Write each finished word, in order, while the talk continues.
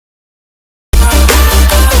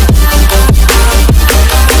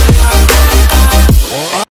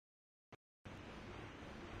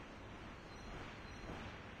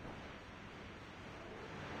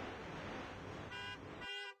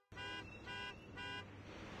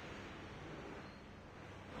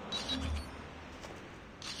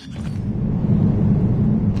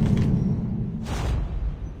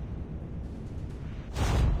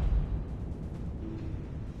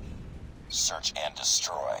and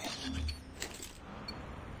destroy.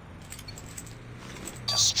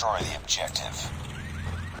 Destroy the objective.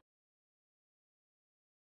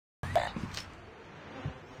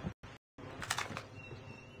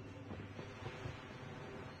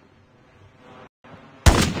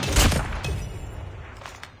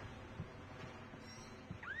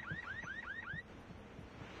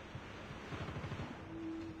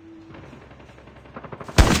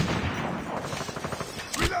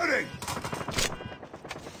 Reloading!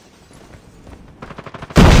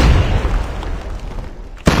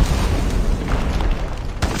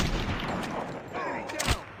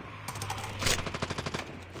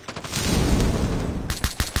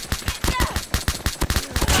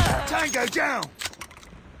 Tango down!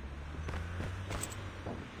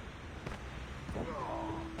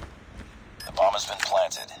 The bomb has been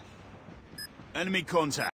planted. Enemy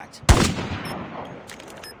contact.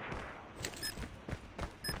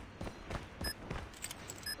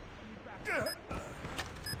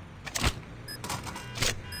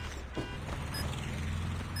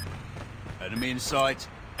 Enemy in sight.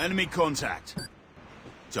 Enemy contact.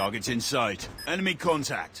 Target's in sight. Enemy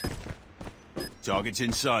contact. Target's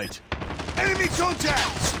in sight. Enemy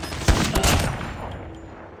contact!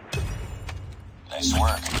 Nice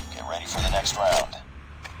work. Get ready for the next round.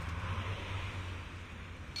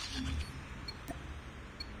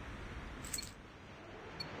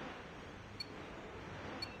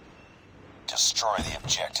 Destroy the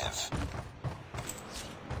objective.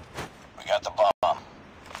 We got the bomb.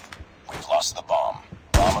 We've lost the bomb.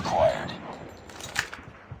 Bomb acquired.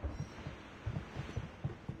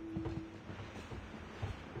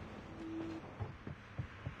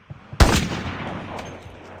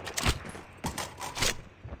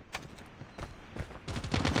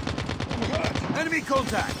 Enemy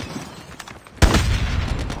contact!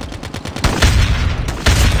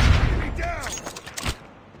 Enemy down!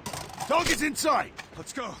 Target's in sight!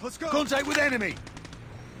 Let's go, let's go! Contact with enemy!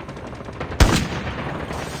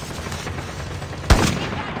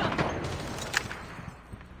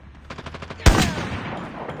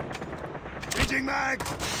 Changing mag!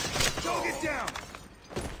 Target down!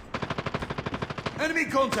 Enemy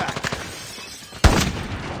contact!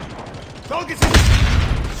 Target's in...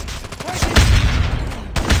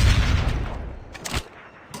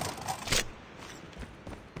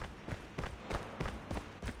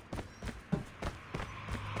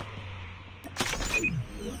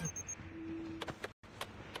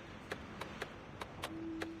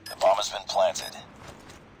 The bomb has been planted.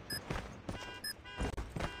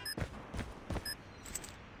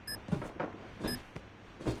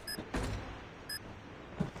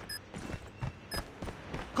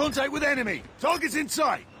 Contact with enemy! Target's in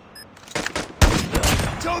sight!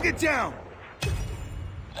 Target down!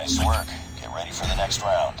 Nice work. Get ready for the next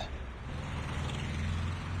round.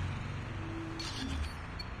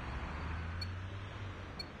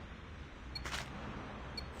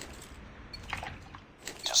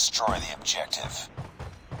 Destroy the objective.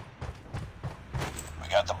 We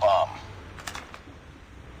got the bomb.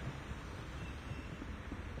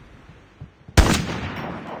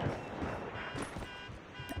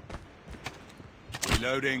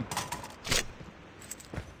 Reloading.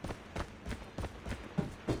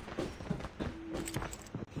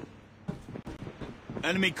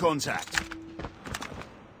 Enemy contact.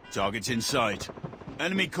 Target's in sight.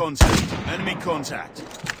 Enemy contact. Enemy contact.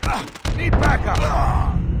 Need backup.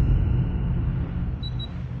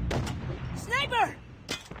 Sniper!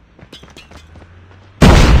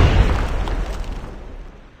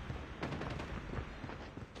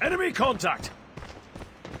 Enemy contact.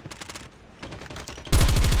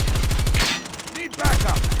 Need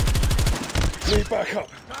backup. Need backup.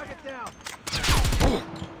 Target down.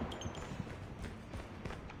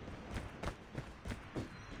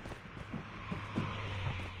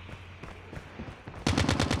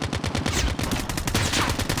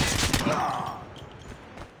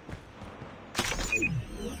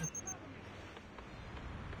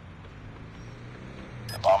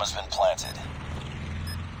 The bomb has been planted.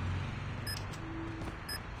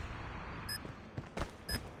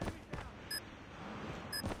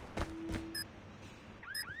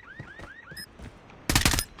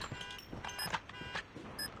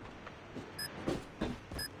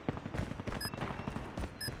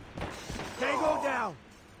 Tango down.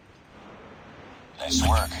 Nice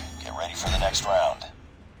work. Get ready for the next round.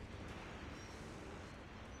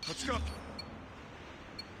 Let's go.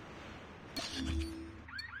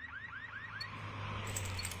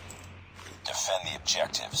 Defend the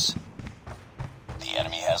objectives. The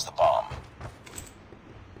enemy has the bomb.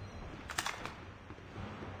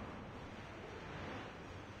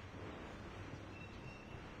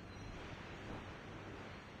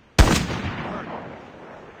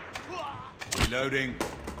 Reloading.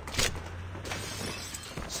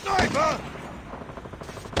 Sniper!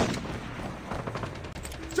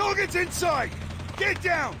 Target's in sight! Get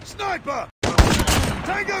down! Sniper!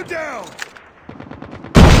 Tango down!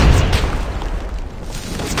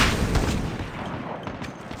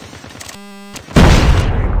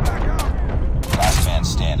 Back up! Last man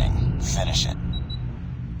standing. Finish it.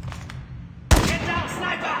 Get down,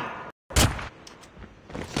 sniper!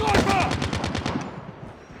 Sniper!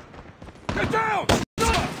 Get down!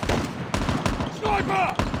 Sniper!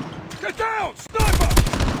 Sniper! Get down! Sniper!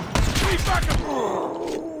 Keep back up!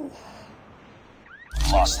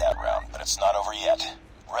 Lost that round, but it's not over yet.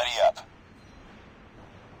 Ready up.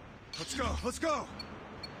 Let's go, let's go!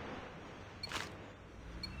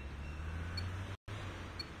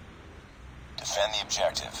 Defend the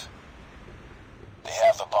objective. They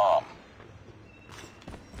have the bomb.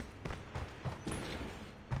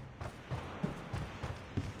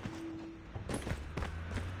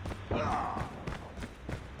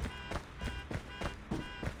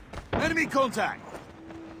 Enemy contact!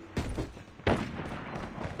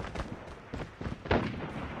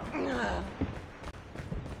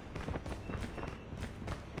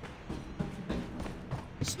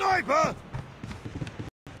 Sniper!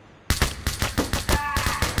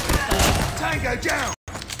 Tango down!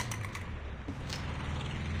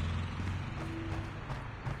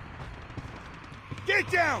 Get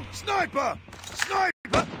down! Sniper!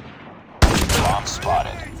 Sniper! Bomb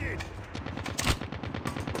spotted.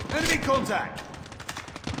 Enemy contact!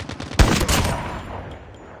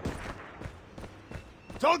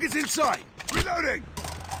 Target's in sight! Reloading!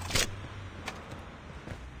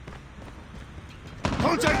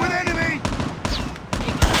 Contact with enemy!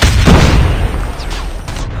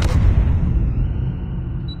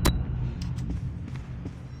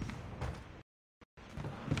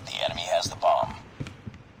 The enemy has the bomb.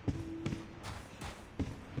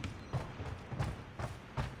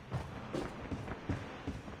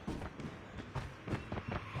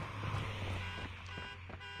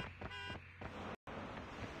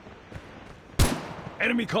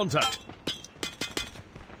 Enemy contact!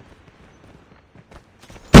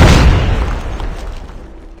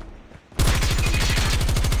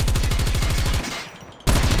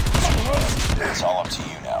 It's all up to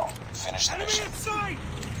you now. Finish the Enemy mission. in sight!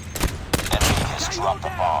 Enemy has dropped the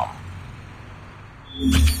bomb.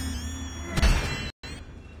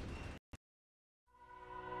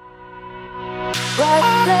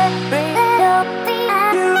 Right leg, bring up the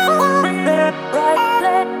right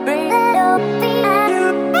leg, bring up the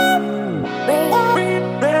bring